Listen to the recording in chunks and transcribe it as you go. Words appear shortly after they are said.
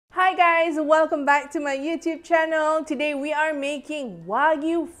Hi guys, welcome back to my YouTube channel. Today we are making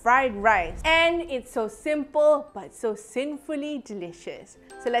Wagyu fried rice and it's so simple but so sinfully delicious.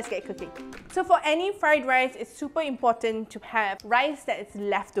 So let's get cooking. So for any fried rice, it's super important to have rice that is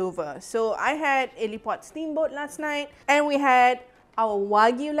left over. So I had Ili Pot steamboat last night and we had our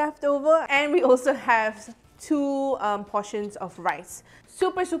Wagyu left over and we also have two portions of rice.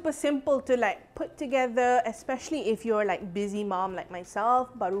 Super simple to like put together, especially if you're like busy mom like myself,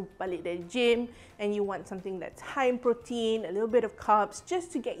 baru balik dari gym and you want something that's high in protein, a little bit of carbs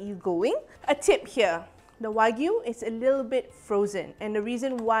just to get you going. A tip here, the Wagyu is a little bit frozen and the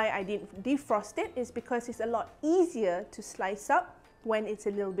reason why I didn't defrost it is because it's a lot easier to slice up when it's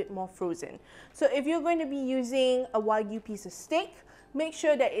a little bit more frozen. So if you're going to be using a Wagyu piece of steak, make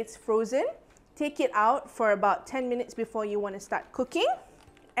sure that it's frozen. Take it out for about 10 minutes before you want to start cooking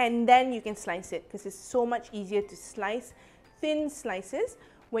and then you can slice it because it's so much easier to slice thin slices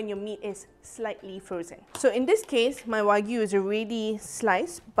when your meat is slightly frozen. So in this case, my Wagyu is already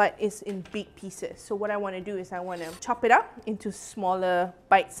sliced but it's in big pieces. So what I want to do is I want to chop it up into smaller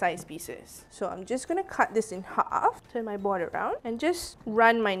bite-sized pieces. So I'm just going to cut this in half, turn my board around and just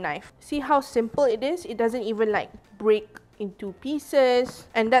run my knife. See how simple it is? It doesn't even like break into pieces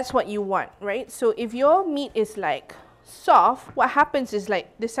and that's what you want, right? So if your meat is like soft, what happens is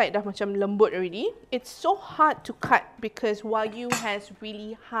like this side dah macam lembut already. It's so hard to cut because Wagyu has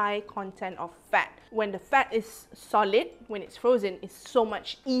really high content of fat. When the fat is solid, when it's frozen, it's so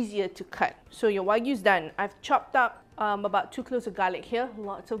much easier to cut. So your Wagyu's done. I've chopped up about 2 cloves of garlic here.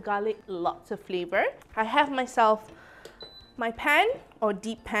 Lots of garlic, lots of flavor. I have myself my pan or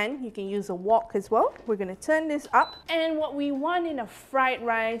deep pan. You can use a wok as well. We're going to turn this up. And what we want in a fried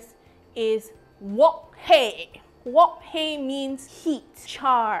rice is Wok Hay. Wok Hay means heat,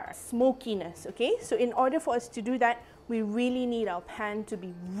 char, smokiness, okay? So in order for us to do that, we really need our pan to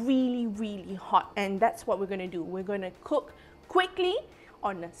be really hot. And that's what we're going to do. We're going to cook quickly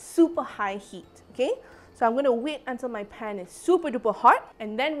on a super high heat, okay? So I'm going to wait until my pan is super duper hot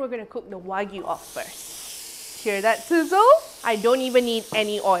and then we're going to cook the Wagyu off first. Hear that sizzle? I don't even need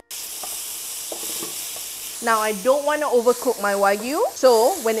any oil. Now I don't want to overcook my Wagyu,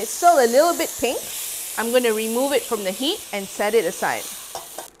 so when it's still a little bit pink, I'm going to remove it from the heat and set it aside.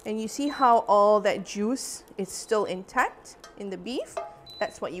 And you see how all that juice is still intact in the beef?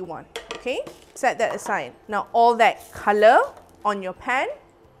 That's what you want, okay? Set that aside. Now all that color on your pan,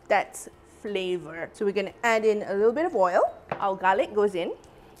 that's flavor. So we're going to add in a little bit of oil. Our garlic goes in.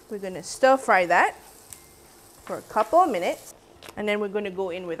 We're going to stir fry that for a couple of minutes and then we're going to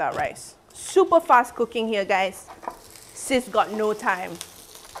go in with our rice. Super fast cooking here, guys. Sis got no time.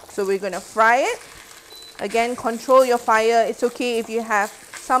 So we're going to fry it. Again, control your fire. It's okay if you have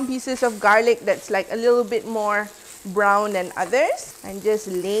some pieces of garlic that's like a little bit more brown than others. And just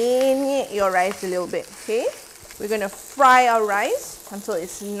laminate your rice a little bit, okay? We're going to fry our rice until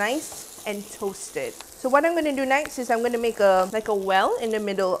it's nice and toasted. So what I'm going to do next is I'm going to make a well in the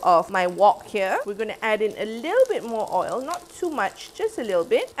middle of my wok here. We're going to add in a little bit more oil, not too much, just a little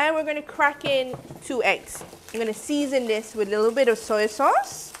bit. And we're going to crack in 2 eggs. I'm going to season this with a little bit of soy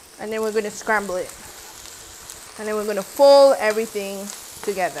sauce and then we're going to scramble it. And then we're going to fold everything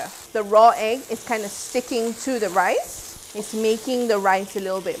together. The raw egg is kind of sticking to the rice. It's making the rice a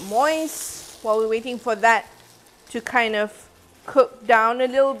little bit moist. While we're waiting for that to kind of cook down a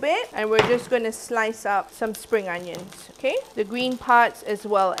little bit, and we're just going to slice up some spring onions, okay? The green parts as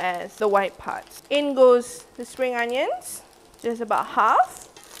well as the white parts. In goes the spring onions, just about half.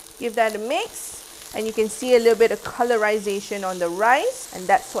 Give that a mix, and you can see a little bit of colorization on the rice, and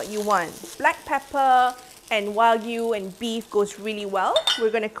that's what you want. Black pepper and Wagyu and beef goes really well. We're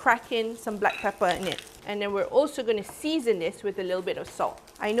going to crack in some black pepper in it. And then we're also going to season this with a little bit of salt.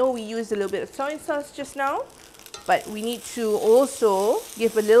 I know we used a little bit of soy sauce just now, but we need to also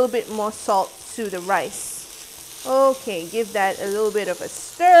give a little bit more salt to the rice. Okay, give that a little bit of a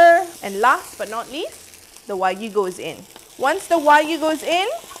stir. And last but not least, the Wagyu goes in. Once the Wagyu goes in,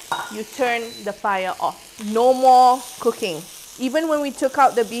 you turn the fire off. No more cooking. Even when we took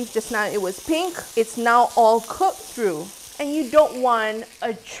out the beef just now, it was pink. It's now all cooked through. And you don't want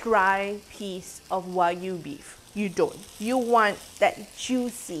a dry piece of Wagyu beef. You don't. You want that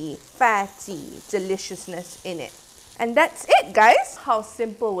juicy, fatty deliciousness in it. And that's it, guys. How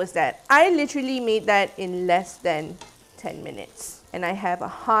simple was that? I literally made that in less than 10 minutes. And I have a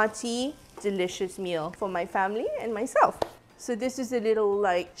hearty, delicious meal for my family and myself. So this is a little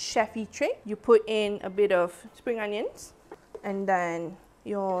like chefy trick. You put in a bit of spring onions and then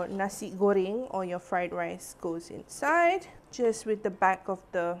your nasi goreng or your fried rice goes inside. Just with the back of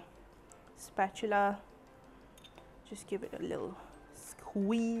the spatula, just give it a little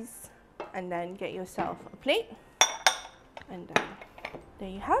squeeze. and then get yourself a plate. And there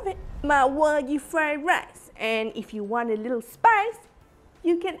you have it. My Wagyu fried rice. And if you want a little spice,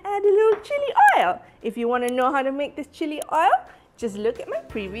 you can add a little chili oil. If you want to know how to make this chili oil, just look at my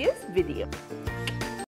previous video.